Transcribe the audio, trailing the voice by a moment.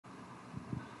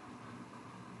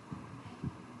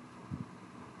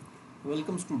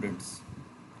Welcome students.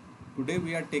 Today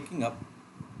we are taking up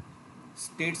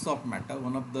states of matter,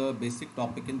 one of the basic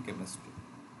topic in chemistry.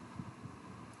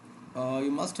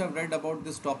 You must have read about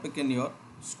this topic in your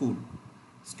school,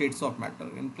 states of matter.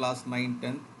 In class 9,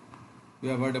 10, you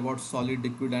have heard about solid,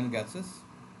 liquid and gases.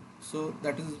 So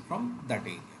that is from that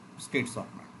area, states of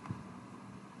matter.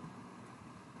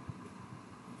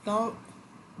 Now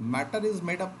matter is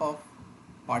made up of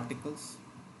particles.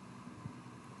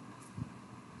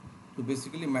 So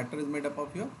basically matter is made up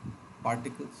of your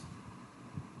particles,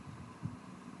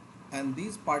 and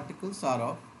these particles are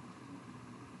of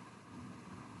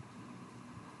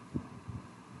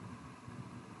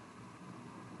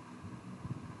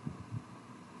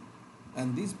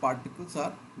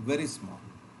very small.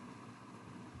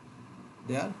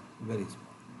 They are very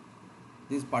small.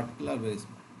 These particles are very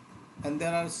small, and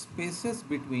there are spaces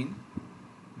between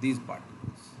these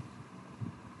particles.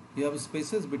 You have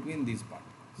spaces between these particles.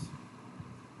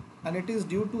 And it is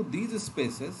due to these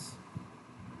spaces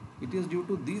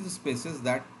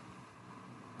that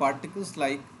particles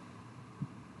like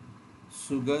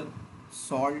sugar,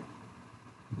 salt,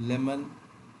 lemon,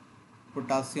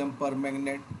 potassium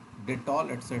permanganate, Dettol,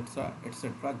 etc.,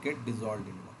 get dissolved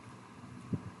in water.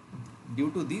 Due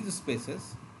to these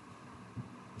spaces,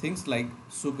 things like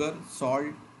sugar,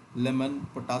 salt, lemon,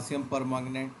 potassium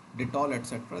permanganate, Dettol,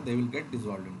 etc., they will get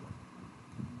dissolved in water.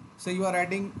 Say you are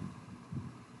adding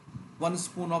 1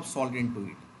 spoon of salt into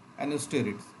it and you stir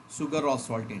it, sugar or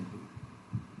salt into it.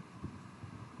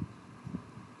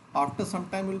 After some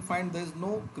time you will find there is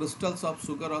no crystals of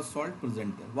sugar or salt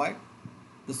present there. Why?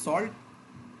 The salt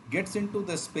gets into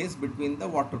the space between the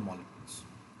water molecules.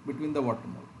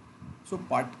 So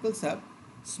particles have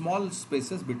small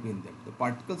spaces between them. The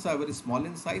particles are very small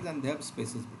in size and they have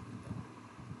spaces between them.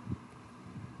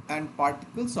 And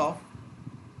particles of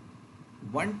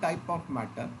one type of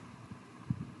matter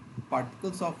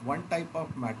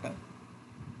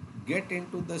get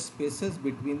into the spaces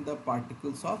between the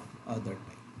particles of other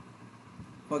type.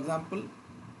 For example,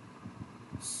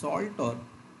 salt or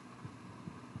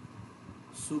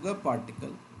sugar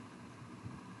particle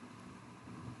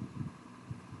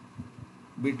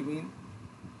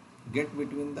get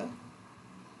between the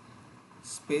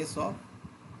space of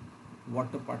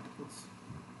water particles.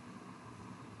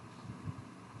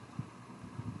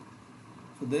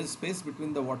 So there is space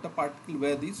between the water particle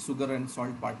where the sugar and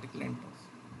salt particle enters.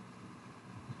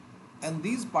 And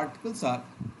these particles are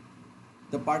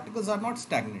not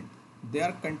stagnant. They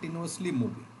are continuously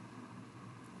moving.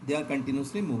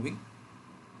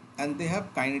 And they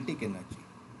have kinetic energy.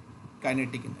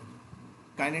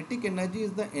 Kinetic energy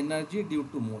is the energy due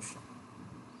to motion.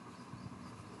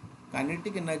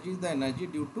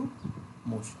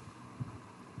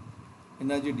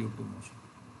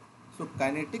 So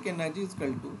kinetic energy is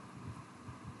equal to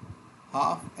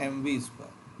half mv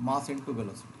square, mass into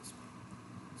velocity square.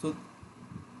 So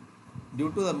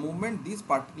due to the movement, these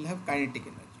particles have kinetic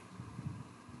energy.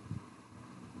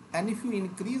 And if you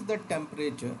increase the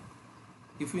temperature,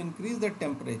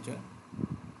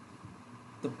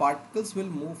 the particles will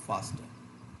move faster.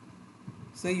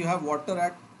 Say you have water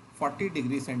at 40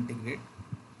 degrees centigrade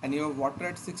and you have water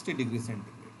at 60 degrees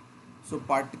centigrade. So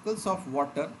particles of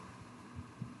water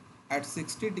at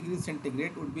 60 degrees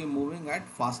centigrade would be moving at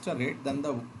faster rate than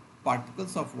the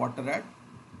particles of water at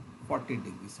 40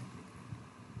 degrees centigrade.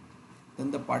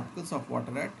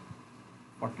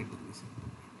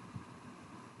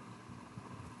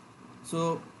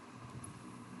 So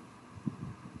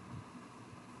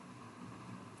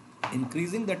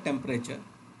increasing the temperature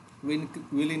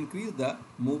will increase the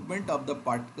movement of the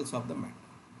particles of the matter.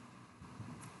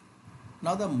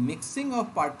 Now the mixing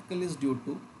of particle is due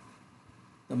to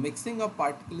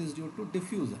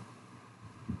diffusion.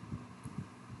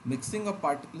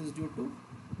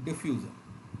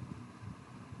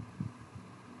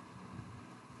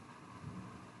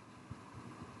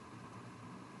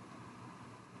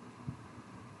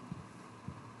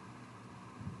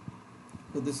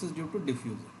 So this is due to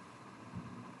diffusion.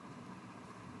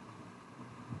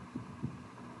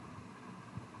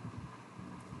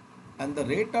 And the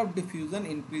rate of diffusion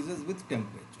increases with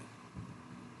temperature.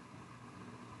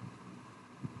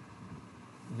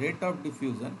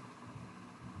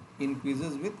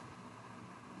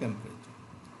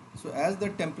 So as the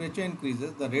temperature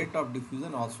increases, the rate of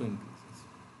diffusion also increases.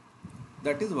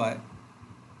 That is why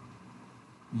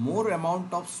more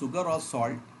amount of sugar or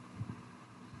salt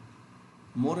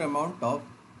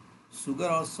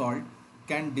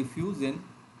can diffuse in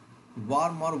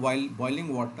warm or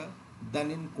boiling water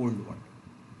than in cold water.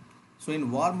 So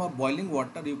in warm or boiling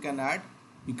water you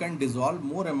can dissolve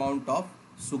more amount of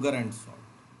sugar and salt.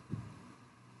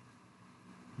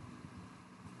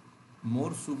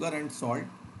 more sugar and salt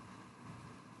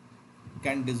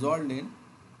can dissolve in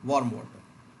warm water.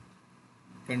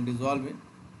 Can dissolve in,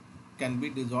 can be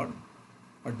dissolved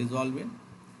or dissolve in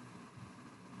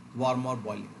warm or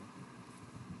boiling.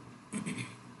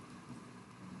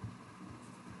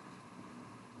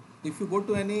 If you go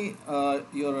to any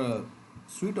your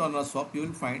sweet owner shop, you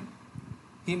will find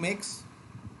he makes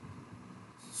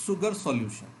sugar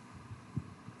solution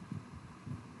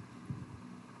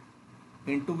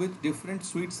into which different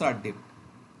sweets are dipped.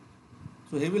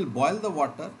 So he will boil the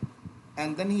water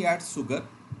and then he adds sugar,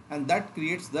 and that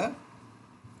creates the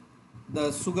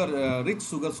sugar rich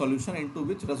sugar solution into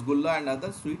which rasgulla and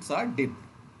other sweets are dipped.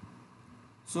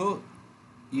 So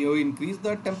you increase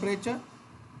the temperature,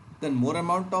 then more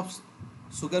amount of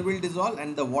sugar will dissolve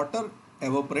and the water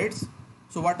evaporates.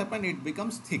 So what happens? It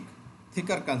becomes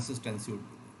thicker consistency would be.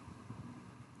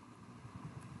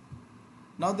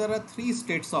 Now there are three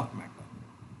states of matter.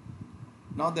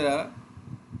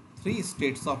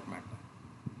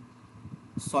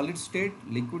 Solid state,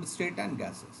 liquid state and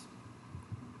gases.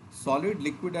 Solid,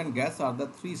 liquid and gas are the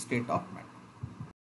three states of matter.